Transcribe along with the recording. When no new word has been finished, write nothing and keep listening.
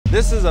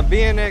This is a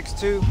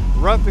BNX2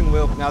 roughing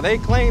wheel. Now they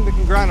claim it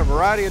can grind a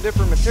variety of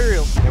different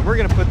materials, and we're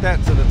gonna put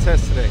that to the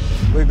test today.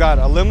 We've got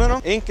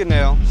aluminum,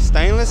 Inconel,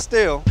 stainless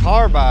steel,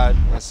 carbide,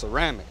 and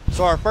ceramic.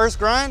 So our first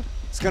grind,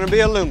 it's gonna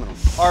be aluminum.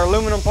 Our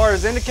aluminum part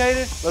is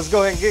indicated. Let's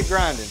go ahead and get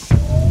grinding.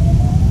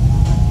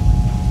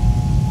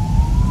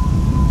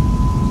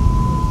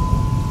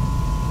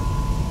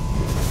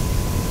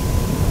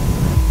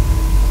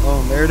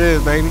 Boom, there it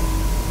is, baby.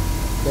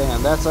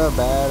 Damn, that's a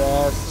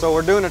badass. So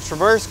we're doing a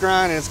traverse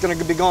grind, and it's gonna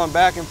be going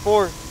back and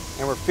forth,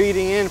 and we're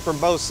feeding in from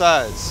both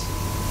sides.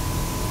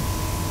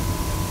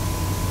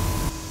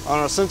 On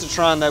our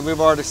Synthetron that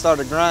we've already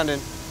started grinding,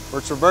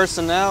 we're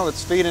traversing now,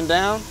 it's feeding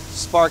down,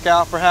 spark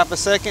out for half a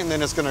second, and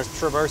then it's gonna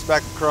traverse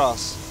back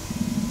across.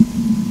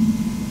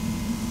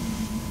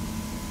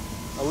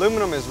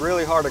 Aluminum is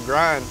really hard to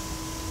grind.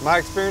 My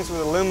experience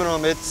with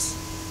aluminum, it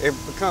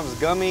becomes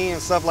gummy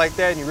and stuff like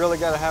that, and you really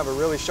gotta have a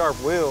really sharp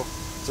wheel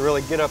to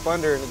really get up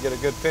under it and get a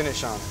good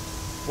finish on it.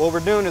 What we're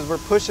doing is we're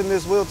pushing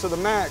this wheel to the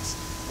max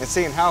and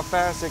seeing how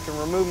fast it can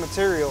remove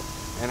material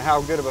and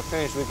how good of a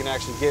finish we can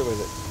actually get with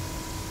it.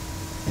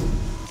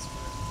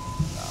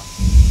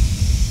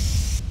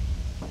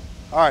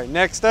 All right,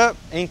 next up,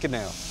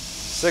 Inconel.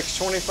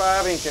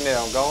 625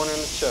 Inconel going in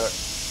the chuck.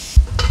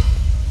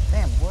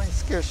 Damn, boy, it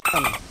scares shit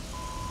out of me.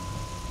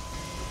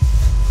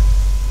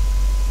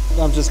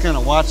 I'm just kind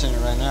of watching it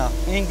right now.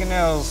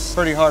 Inconel's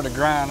pretty hard to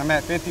grind. I'm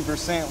at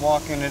 50%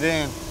 walking it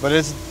in, but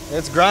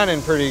it's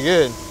grinding pretty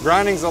good.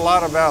 Grinding's a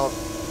lot about,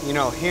 you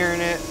know,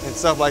 hearing it and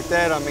stuff like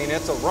that. I mean,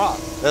 it's a rock.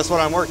 That's what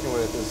I'm working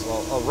with, is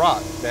a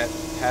rock that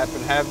happen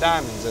to have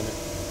diamonds in it.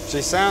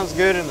 She sounds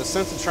good and the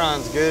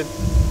Synthetron's good.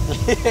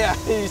 Yeah,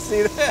 you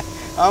see that?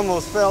 I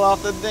almost fell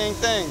off the dang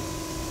thing.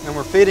 And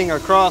we're feeding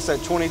across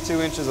at 22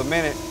 inches a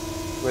minute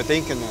with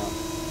Inconel.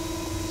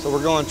 So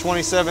we're going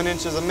 27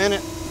 inches a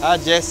minute. Hi,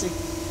 Jesse.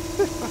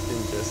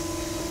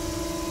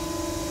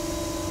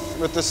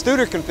 With the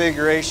Studier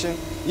configuration,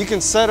 you can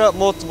set up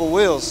multiple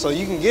wheels. So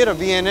you can get a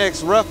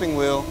VNX roughing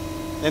wheel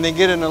and then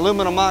get an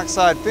aluminum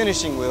oxide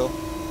finishing wheel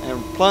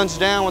and plunge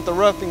down with the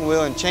roughing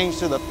wheel and change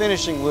to the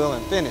finishing wheel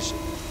and finish it.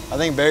 I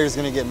think Barry's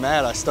gonna get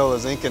mad I stole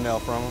his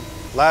Inconel from him.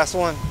 Last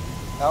one,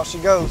 out she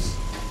goes.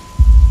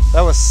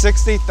 That was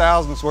 60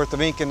 thousandths worth of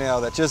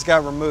Inconel that just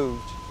got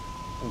removed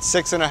in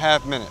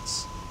 6.5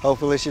 minutes.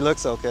 Hopefully she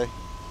looks okay.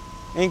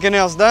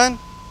 Inconel's done.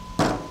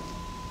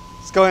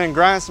 Let's go ahead and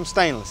grind some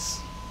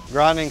stainless.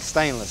 Grinding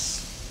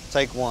stainless,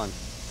 take one.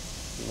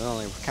 You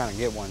only kind of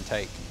get one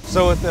take.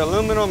 So with the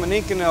aluminum and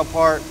Inconel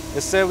part,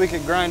 it said we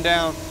could grind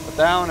down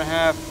 1.5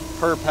 hours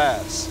per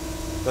pass.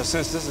 But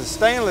since this is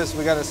stainless,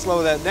 we got to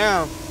slow that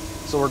down.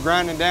 So we're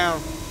grinding down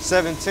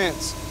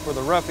 7/10 for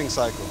the roughing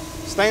cycle.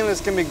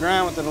 Stainless can be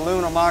ground with an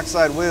aluminum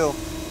oxide wheel.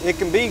 It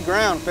can be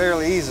ground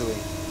fairly easily.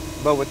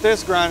 But with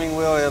this grinding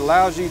wheel, it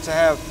allows you to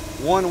have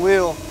one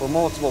wheel for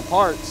multiple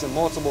parts and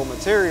multiple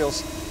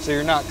materials, so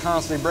you're not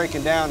constantly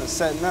breaking down and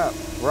setting up.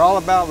 We're all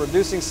about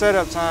reducing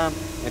setup time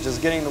and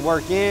just getting the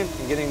work in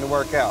and getting the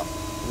work out.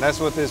 And that's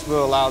what this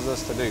wheel allows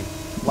us to do.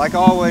 Like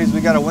always, we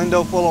got a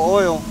window full of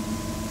oil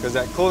because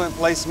that coolant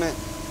placement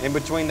in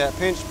between that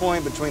pinch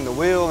point, between the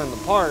wheel and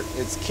the part,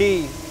 it's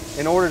key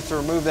in order to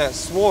remove that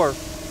swarf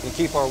and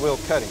keep our wheel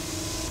cutting.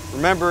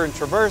 Remember, in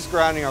traverse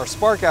grinding, our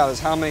spark out is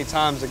how many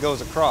times it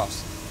goes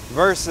across.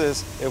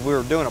 Versus if we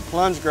were doing a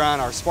plunge grind,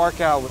 our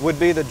spark out would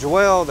be the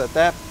dwell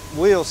that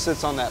wheel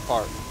sits on that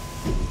part.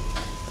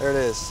 There it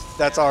is.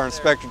 That's our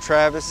Inspector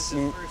Travis.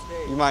 You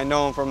might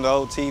know him from the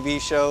old TV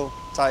show,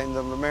 Titan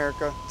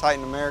America.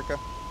 Titan American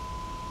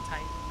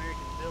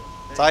Bill.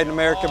 Titan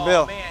America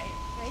Bill. Man,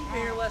 he's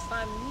been here less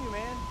time than you,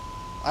 man.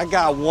 I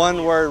got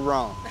one word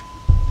wrong.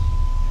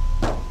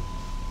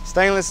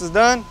 Stainless is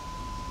done.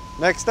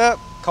 Next up,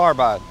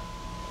 carbide.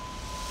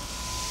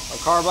 Our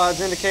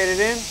carbide's indicated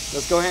in.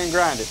 Let's go ahead and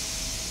grind it.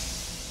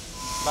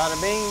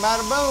 Bada bing,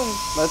 bada boom.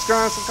 Let's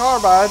grind some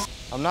carbide.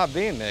 I'm not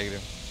being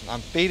negative. I'm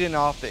feeding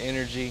off the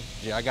energy.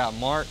 I got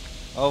Mark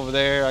over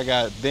there. I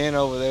got Ben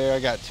over there. I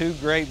got two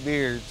great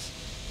beards.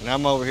 And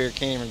I'm over here,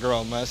 can't even grow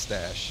a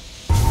mustache.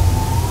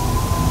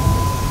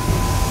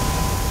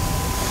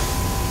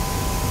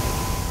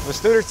 With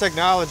Studier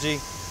technology,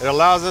 it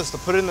allows us to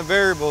put in the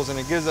variables and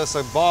it gives us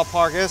a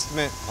ballpark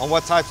estimate on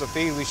what types of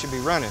feed we should be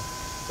running.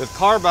 With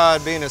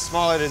carbide being as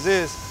small as it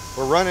is,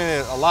 we're running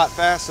it a lot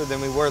faster than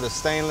we were the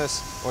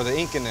stainless or the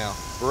Inconel.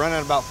 We're running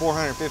at about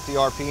 450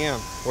 RPM.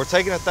 We're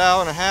taking 1.5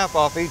 hours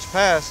off each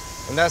pass,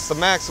 and that's the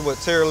max of what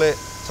Tyrolit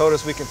told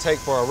us we can take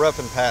for our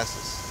roughing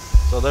passes.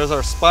 So there's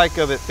our spike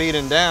of it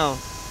feeding down,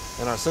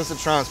 and our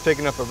Synthetron's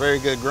picking up a very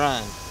good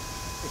grind.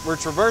 We're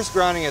traverse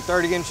grinding at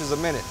 30 inches a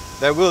minute.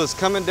 That wheel is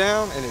coming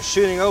down and it's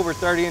shooting over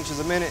 30 inches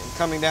a minute and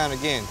coming down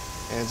again,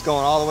 and it's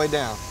going all the way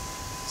down.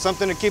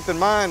 Something to keep in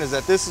mind is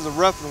that this is a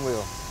roughing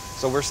wheel.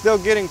 So we're still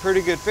getting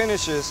pretty good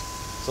finishes.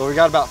 So we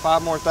got about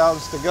 5 more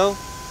thousandths to go.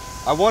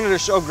 I wanted to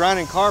show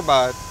grinding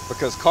carbide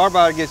because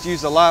carbide gets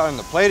used a lot in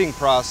the plating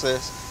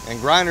process,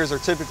 and grinders are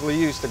typically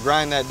used to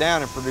grind that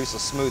down and produce a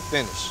smooth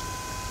finish.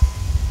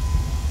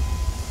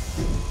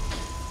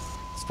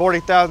 It's 40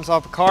 thousandths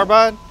off of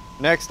carbide.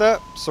 Next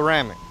up,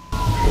 ceramic.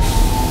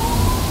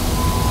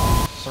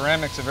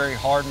 Ceramic's a very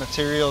hard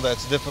material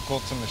that's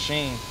difficult to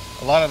machine.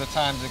 A lot of the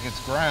times it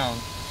gets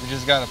ground. We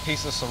just got a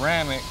piece of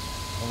ceramic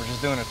and we're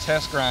just doing a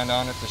test grind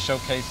on it to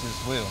showcase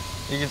this wheel.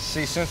 You can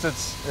see since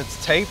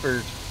it's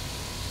tapered,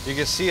 you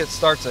can see it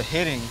starts a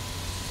hitting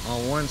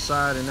on one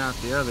side and not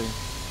the other.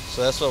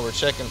 So that's what we're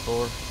checking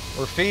for.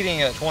 We're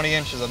feeding at 20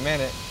 inches a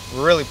minute.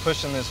 We're really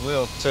pushing this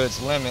wheel to its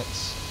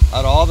limits.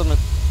 Out of all the,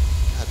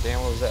 God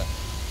damn, what was that?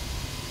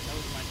 That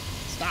was my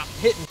Stop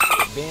hitting,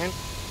 Ben.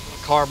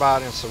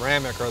 Carbide and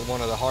ceramic are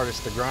one of the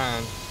hardest to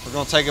grind. We're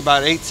gonna take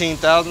about 18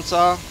 thousandths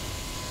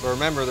off, but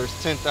remember there's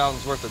 10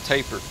 thousandths worth of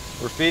taper.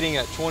 We're feeding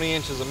at 20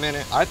 inches a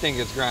minute. I think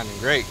it's grinding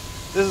great.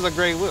 This is a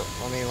great wheel.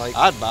 I mean, like,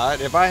 I'd buy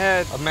it. If I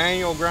had a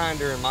manual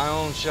grinder in my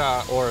own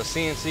shop or a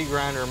CNC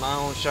grinder in my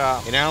own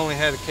shop, and I only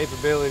had the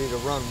capability to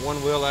run one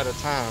wheel at a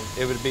time,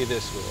 it would be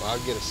this wheel.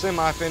 I'd get a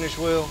semi-finished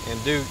wheel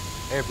and do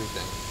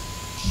everything.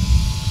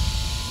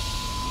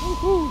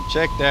 Woohoo!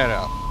 Check that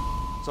out.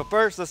 So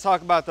first, let's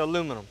talk about the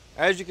aluminum.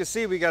 As you can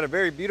see, we got a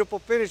very beautiful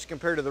finish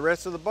compared to the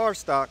rest of the bar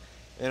stock,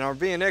 and our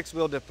VNX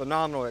wheel did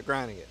phenomenal at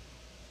grinding it.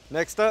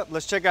 Next up,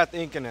 let's check out the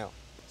Inconel.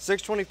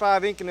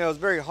 625 Inconel is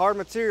very hard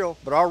material,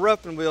 but our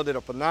roughing wheel did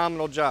a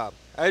phenomenal job.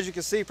 As you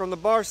can see from the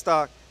bar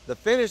stock, the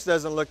finish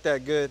doesn't look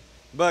that good,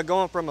 but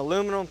going from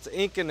aluminum to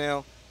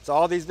Inconel to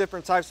all these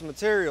different types of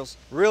materials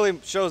really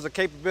shows the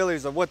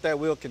capabilities of what that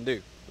wheel can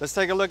do. Let's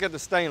take a look at the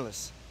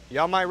stainless.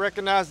 Y'all might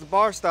recognize the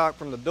bar stock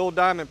from the dual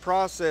diamond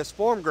process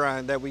form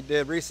grind that we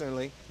did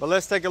recently, but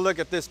let's take a look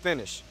at this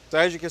finish. So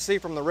as you can see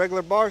from the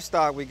regular bar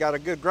stock, we got a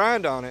good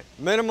grind on it,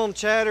 minimum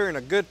chatter, and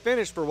a good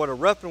finish for what a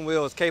roughing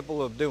wheel is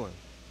capable of doing.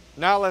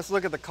 Now let's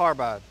look at the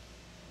carbide.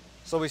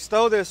 So we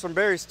stole this from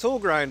Barry's tool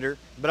grinder,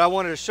 but I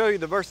wanted to show you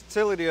the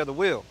versatility of the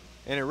wheel,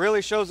 and it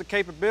really shows the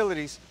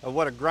capabilities of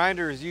what a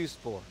grinder is used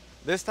for.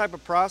 This type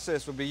of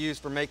process would be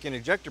used for making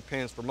ejector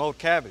pins for mold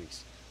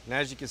cavities. And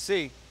as you can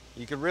see,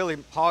 you can really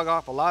hog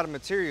off a lot of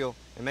material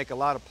and make a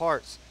lot of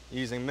parts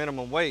using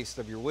minimum waste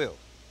of your wheel.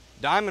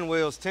 Diamond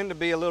wheels tend to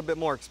be a little bit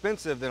more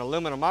expensive than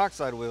aluminum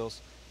oxide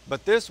wheels,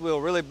 but this wheel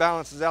really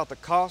balances out the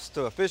cost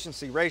to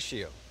efficiency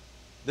ratio.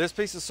 This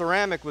piece of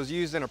ceramic was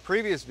used in a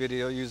previous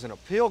video using a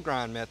peel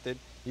grind method,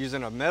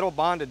 using a metal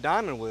bonded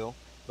diamond wheel,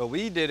 but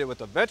we did it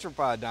with a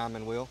vitrified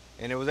diamond wheel,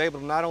 and it was able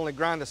to not only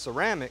grind the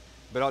ceramic,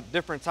 but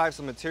different types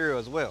of material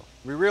as well.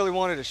 We really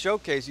wanted to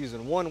showcase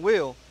using one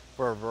wheel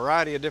for a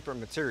variety of different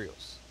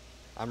materials.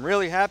 I'm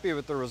really happy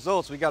with the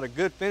results. We got a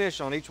good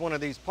finish on each one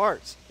of these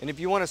parts. And if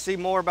you want to see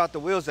more about the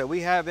wheels that we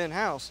have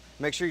in-house,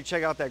 make sure you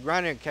check out that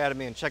Grinding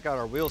Academy and check out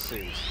our wheel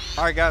series.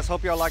 All right, guys,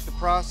 hope y'all like the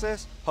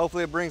process.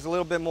 Hopefully it brings a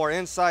little bit more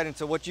insight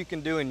into what you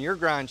can do in your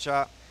grind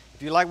shop.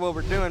 If you like what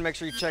we're doing, make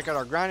sure you check out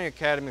our Grinding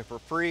Academy for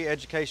free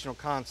educational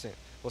content.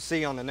 We'll see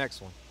you on the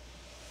next one.